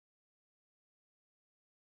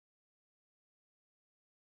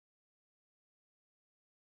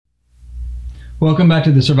Welcome back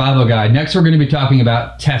to the Survival Guide. Next, we're going to be talking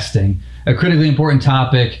about testing, a critically important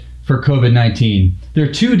topic for COVID-19. There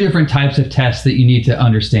are two different types of tests that you need to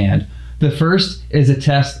understand. The first is a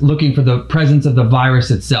test looking for the presence of the virus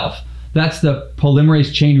itself. That's the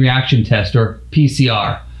polymerase chain reaction test, or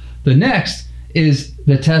PCR. The next is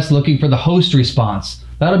the test looking for the host response.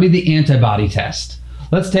 That'll be the antibody test.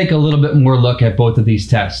 Let's take a little bit more look at both of these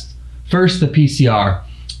tests. First, the PCR.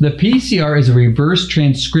 The PCR is a reverse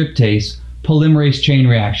transcriptase polymerase chain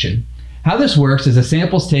reaction. How this works is a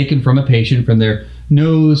sample is taken from a patient from their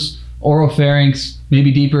nose, oropharynx,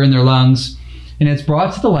 maybe deeper in their lungs, and it's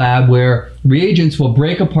brought to the lab where reagents will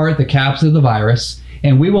break apart the caps of the virus,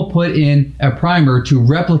 and we will put in a primer to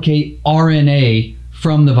replicate RNA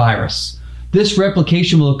from the virus. This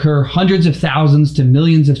replication will occur hundreds of thousands to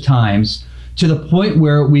millions of times, to the point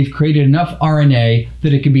where we've created enough RNA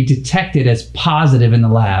that it can be detected as positive in the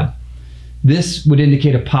lab. This would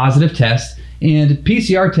indicate a positive test, and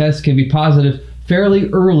PCR tests can be positive fairly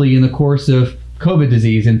early in the course of COVID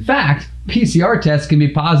disease. In fact, PCR tests can be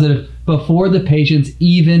positive before the patients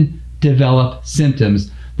even develop symptoms.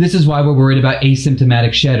 This is why we're worried about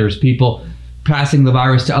asymptomatic shedders, people passing the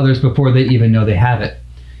virus to others before they even know they have it.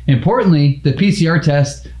 Importantly, the PCR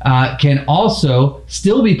test can also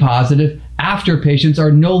still be positive after patients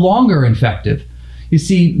are no longer infected. You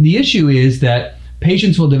see, the issue is that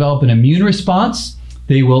patients will develop an immune response.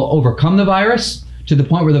 They will overcome the virus to the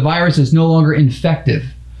point where the virus is no longer infective.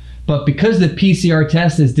 But because the PCR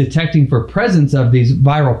test is detecting for presence of these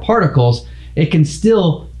viral particles, it can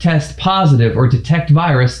still test positive or detect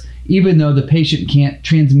virus even though the patient can't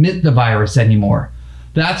transmit the virus anymore.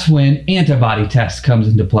 That's when antibody test comes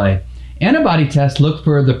into play. Antibody tests look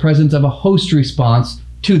for the presence of a host response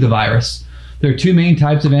to the virus. There are two main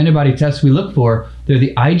types of antibody tests we look for. They're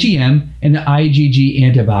the IgM and the IgG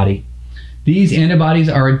antibody. These antibodies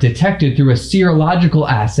are detected through a serological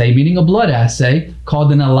assay, meaning a blood assay,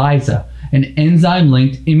 called an ELISA, an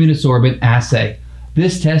enzyme-linked immunosorbent assay.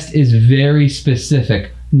 This test is very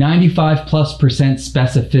specific, 95+%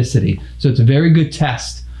 specificity, so it's a very good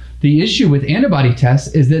test. The issue with antibody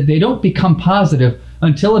tests is that they don't become positive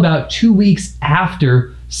until about 2 weeks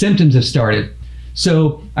after symptoms have started.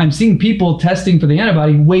 So I'm seeing people testing for the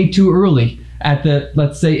antibody way too early at the,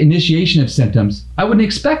 let's say, initiation of symptoms. I wouldn't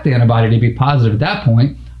expect the antibody to be positive at that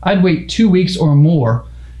point. I'd wait 2 weeks or more.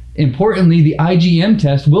 Importantly, the IgM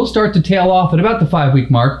test will start to tail off at about the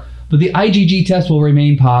 5-week mark, but the IgG test will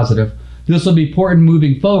remain positive. This will be important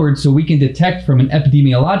moving forward so we can detect from an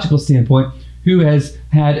epidemiological standpoint who has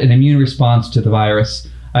had an immune response to the virus.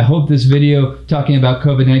 I hope this video talking about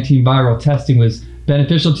COVID-19 viral testing was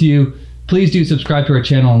beneficial to you. Please do subscribe to our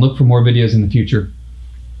channel and look for more videos in the future.